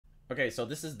Okay, so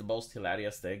this is the most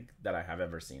hilarious thing that I have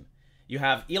ever seen. You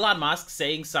have Elon Musk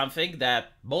saying something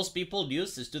that most people knew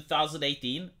since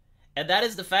 2018, and that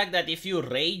is the fact that if you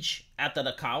rage at an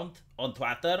account on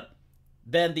Twitter,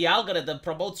 then the algorithm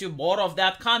promotes you more of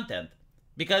that content.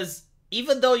 Because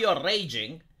even though you're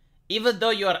raging, even though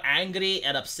you're angry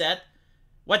and upset,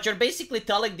 what you're basically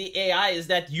telling the AI is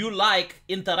that you like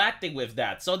interacting with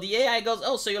that. So the AI goes,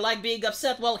 oh, so you like being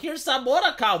upset? Well, here's some more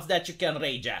accounts that you can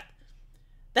rage at.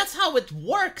 That's how it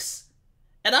works.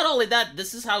 And not only that,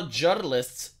 this is how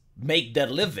journalists make their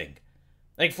living.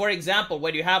 Like, for example,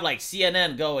 when you have like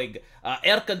CNN going,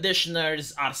 air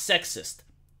conditioners are sexist.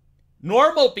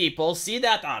 Normal people see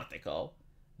that article,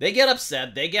 they get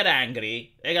upset, they get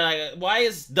angry, they get like, why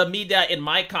is the media in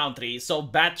my country so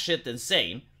batshit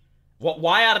insane?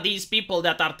 Why are these people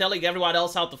that are telling everyone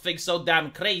else how to think so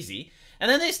damn crazy?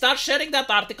 And then they start sharing that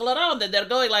article around and they're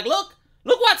going like, look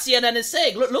what CNN is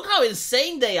saying, look how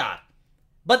insane they are.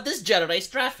 But this generates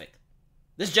traffic.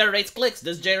 This generates clicks.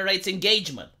 This generates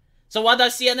engagement. So what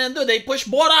does CNN do? They push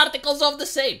more articles of the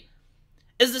same.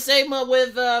 It's the same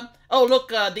with, oh look,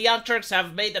 the Young Turks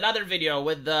have made another video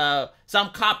with some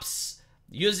cops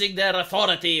using their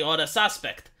authority on a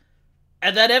suspect.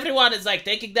 And then everyone is like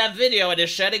taking that video and is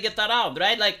sharing it around,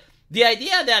 right? Like, the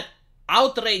idea that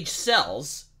outrage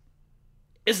sells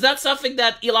is not something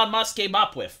that Elon Musk came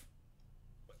up with.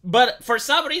 But for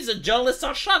some reason, journalists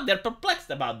are shocked. They're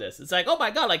perplexed about this. It's like, oh my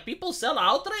god, like, people sell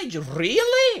outrage?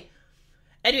 Really?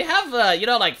 And you have, you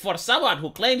know, like, for someone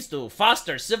who claims to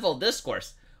foster civil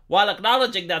discourse while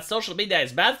acknowledging that social media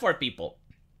is bad for people,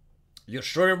 you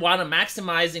sure want to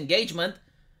maximize engagement.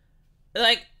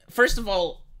 Like, first of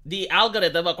all, the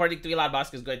algorithm, according to Elon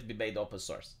Musk, is going to be made open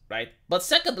source, right? But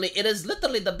secondly, it is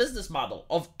literally the business model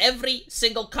of every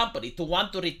single company to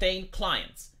want to retain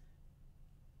clients.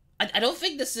 I don't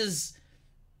think this is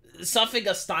something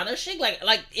astonishing. Like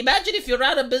imagine if you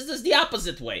ran a business the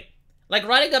opposite way. Like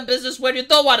running a business where you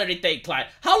don't want to retain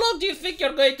clients. How long do you think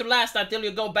you're going to last until you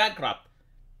go bankrupt?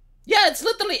 Yeah, it's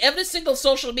literally every single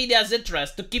social media's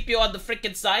interest to keep you on the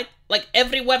freaking site. Like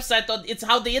every website, it's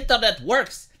how the internet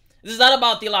works. This is not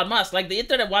about Elon Musk. Like the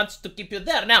internet wants to keep you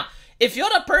there. Now, if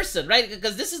you're a person, right,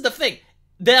 because this is the thing,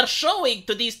 they're showing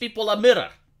to these people a mirror.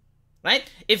 Right?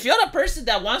 If you're a person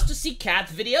that wants to see cat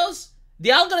videos, the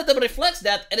algorithm reflects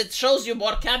that and it shows you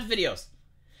more cat videos.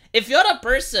 If you're a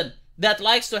person that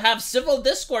likes to have civil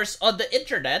discourse on the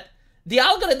internet, the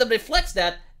algorithm reflects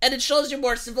that and it shows you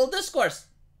more civil discourse.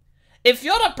 If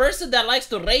you're a person that likes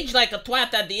to rage like a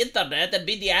twat at the internet and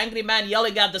be the angry man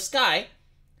yelling at the sky,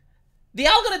 the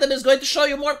algorithm is going to show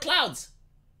you more clouds.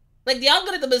 Like, the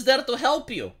algorithm is there to help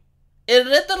you. It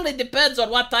literally depends on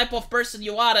what type of person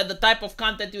you are and the type of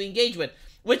content you engage with.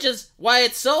 Which is why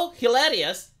it's so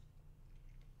hilarious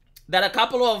that a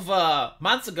couple of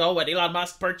months ago when Elon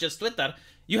Musk purchased Twitter,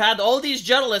 you had all these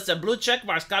journalists and blue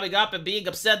checkmarks coming up and being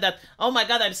upset that, oh my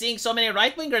god, I'm seeing so many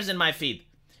right-wingers in my feed.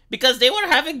 Because they were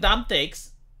having dumb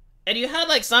takes, and you had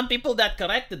like some people that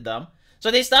corrected them.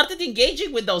 So they started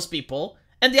engaging with those people,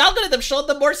 and the algorithm showed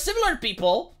them more similar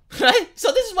people, right?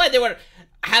 So this is why they were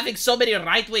having so many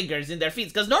right-wingers in their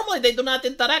feeds, because normally they do not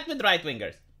interact with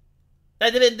right-wingers. I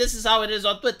mean, this is how it is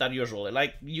on Twitter usually.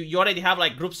 Like, you already have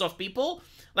like groups of people.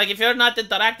 Like, if you're not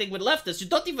interacting with leftists, you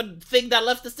don't even think that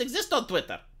leftists exist on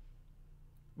Twitter.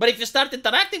 But if you start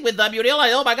interacting with them, you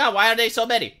realize, oh my god, why are they so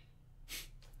many?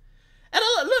 And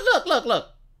look.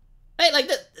 Hey, like,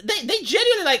 they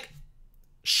genuinely, like,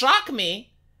 shock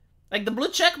me. Like, the blue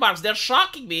check marks, they're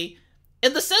shocking me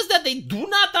in the sense that they do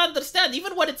not understand,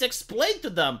 even when it's explained to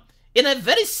them in a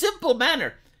very simple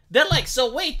manner. They're like,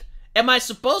 so wait, am I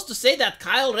supposed to say that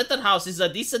Kyle Rittenhouse is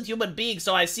a decent human being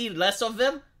so I see less of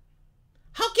him?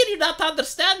 How can you not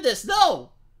understand this?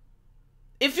 No!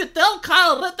 If you tell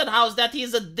Kyle Rittenhouse that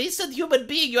he's a decent human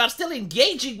being, you are still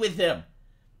engaging with him.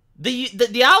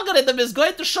 The algorithm is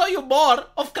going to show you more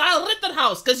of Kyle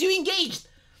Rittenhouse because you engaged.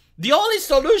 The only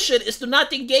solution is to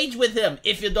not engage with him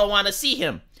if you don't want to see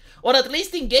him. Or at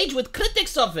least engage with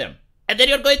critics of him. And then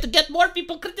you're going to get more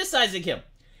people criticizing him.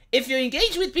 If you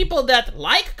engage with people that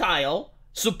like Kyle,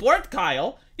 support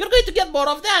Kyle, you're going to get more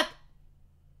of that.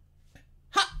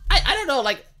 I don't know,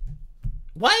 like,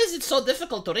 why is it so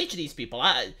difficult to reach these people?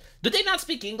 Do they not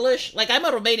speak English? Like, I'm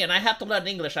a Romanian, I have to learn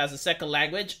English as a second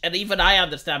language, and even I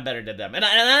understand better than them. And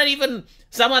I'm not even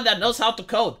someone that knows how to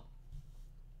code.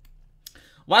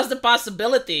 What's the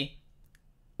possibility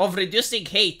of reducing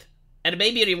hate and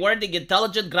maybe rewarding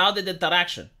intelligent, grounded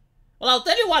interaction? Well, I'll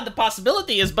tell you what the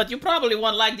possibility is, but you probably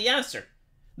won't like the answer.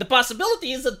 The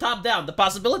possibility isn't top-down. The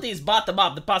possibility is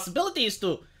bottom-up. The possibility is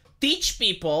to teach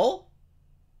people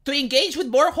to engage with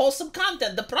more wholesome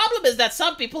content. The problem is that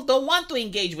some people don't want to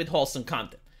engage with wholesome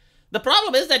content. The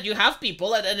problem is that you have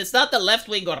people, and it's not the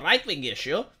left-wing or right-wing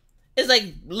issue, it's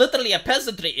like literally a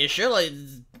peasantry issue. Like,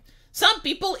 some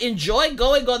people enjoy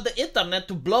going on the internet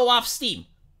to blow off steam.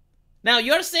 Now,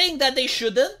 you're saying that they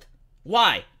shouldn't?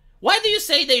 Why? Why do you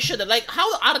say they shouldn't? Like,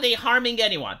 how are they harming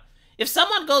anyone? If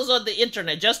someone goes on the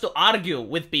internet just to argue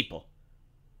with people,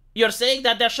 you're saying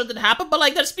that that shouldn't happen? But,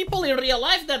 like, there's people in real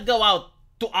life that go out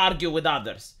to argue with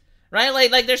others, right?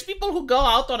 Like there's people who go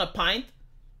out on a pint,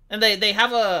 and they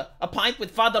have a pint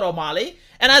with Father O'Malley,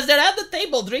 and as they're at the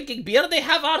table drinking beer, they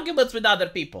have arguments with other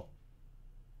people.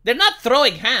 They're not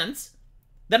throwing hands.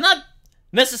 They're not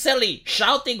necessarily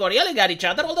shouting or yelling at each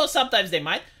other, although sometimes they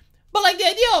might. But like the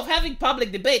idea of having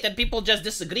public debate and people just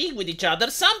disagreeing with each other,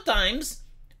 sometimes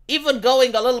even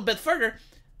going a little bit further,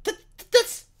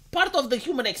 that's part of the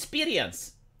human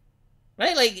experience.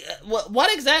 Right? Like,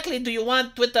 what exactly do you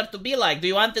want Twitter to be like? Do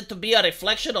you want it to be a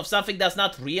reflection of something that's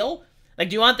not real? Like,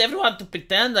 do you want everyone to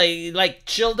pretend like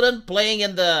children playing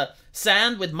in the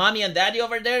sand with mommy and daddy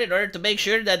over there in order to make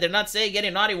sure that they're not saying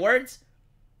any naughty words?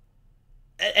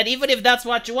 And even if that's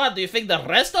what you want, do you think the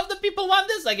rest of the people want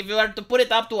this? Like, if you were to put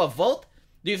it up to a vote,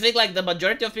 do you think, like, the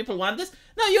majority of people want this?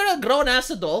 No, you're a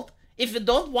grown-ass adult. If you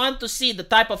don't want to see the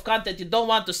type of content you don't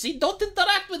want to see, don't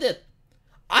interact with it.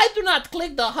 I do not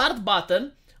click the heart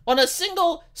button on a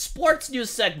single sports news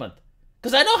segment,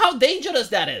 because I know how dangerous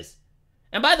that is.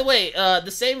 And by the way, the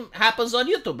same happens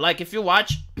on YouTube. Like, if you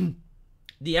watch the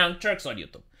Young Turks on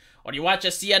YouTube, or you watch a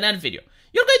CNN video,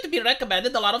 you're going to be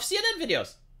recommended a lot of CNN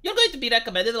videos. You're going to be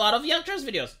recommended a lot of Young Turks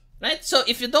videos, right? So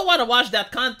if you don't want to watch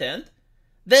that content,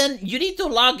 then you need to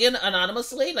log in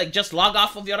anonymously, like just log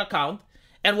off of your account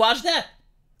and watch that.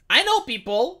 I know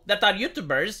people that are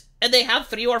YouTubers and they have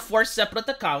 3 or 4 separate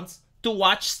accounts to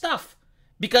watch stuff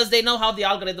because they know how the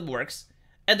algorithm works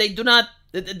and they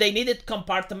need it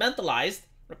compartmentalized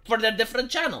for their different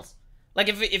channels. Like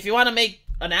if you want to make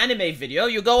an anime video,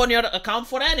 you go on your account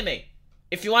for anime.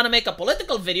 If you want to make a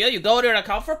political video, you go on your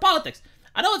account for politics.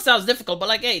 I know it sounds difficult, but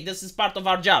like, hey, this is part of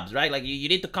our jobs, right? Like you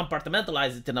need to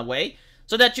compartmentalize it in a way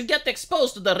so that you get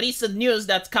exposed to the recent news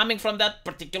that's coming from that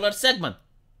particular segment.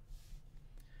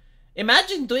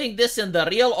 Imagine doing this in the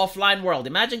real offline world.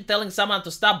 Imagine telling someone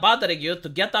to stop bothering you, to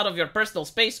get out of your personal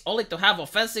space, only to have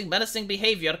offensive, menacing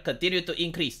behavior continue to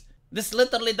increase. This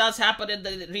literally does happen in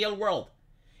the real world.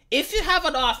 If you have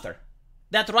an author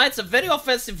that writes a very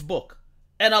offensive book,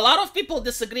 and a lot of people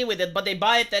disagree with it, but they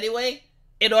buy it anyway,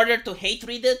 in order to hate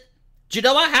read it, do you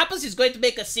know what happens? He's going to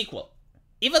make a sequel.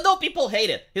 Even though people hate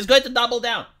it, he's going to double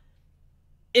down.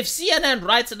 If CNN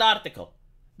writes an article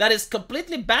that is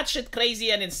completely batshit crazy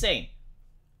and insane,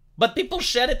 but people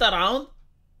share it around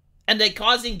and they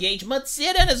cause engagement,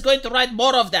 CNN is going to write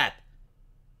more of that.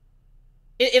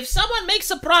 If someone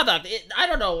makes a product, I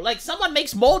don't know, like someone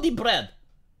makes moldy bread,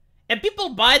 and people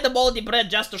buy the moldy bread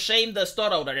just to shame the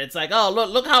store owner. It's like, oh,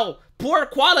 look how poor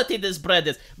quality this bread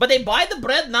is. But they buy the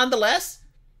bread nonetheless.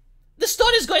 The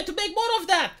store is going to make more of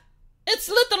that. It's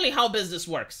literally how business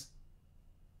works.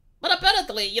 But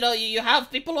apparently, you know, you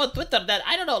have people on Twitter that,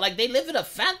 I don't know, like they live in a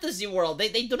fantasy world. They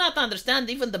do not understand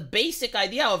even the basic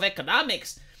idea of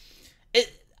economics.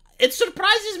 It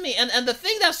surprises me. And the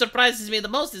thing that surprises me the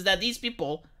most is that these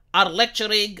people are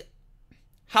lecturing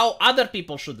how other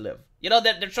people should live. You know,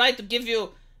 they're trying to give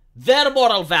you their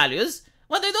moral values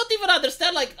when they don't even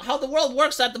understand, like, how the world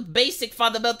works at the basic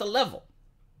fundamental level.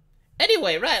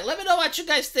 Anyway, right, let me know what you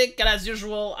guys think, and as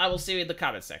usual, I will see you in the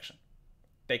comment section.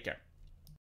 Take care.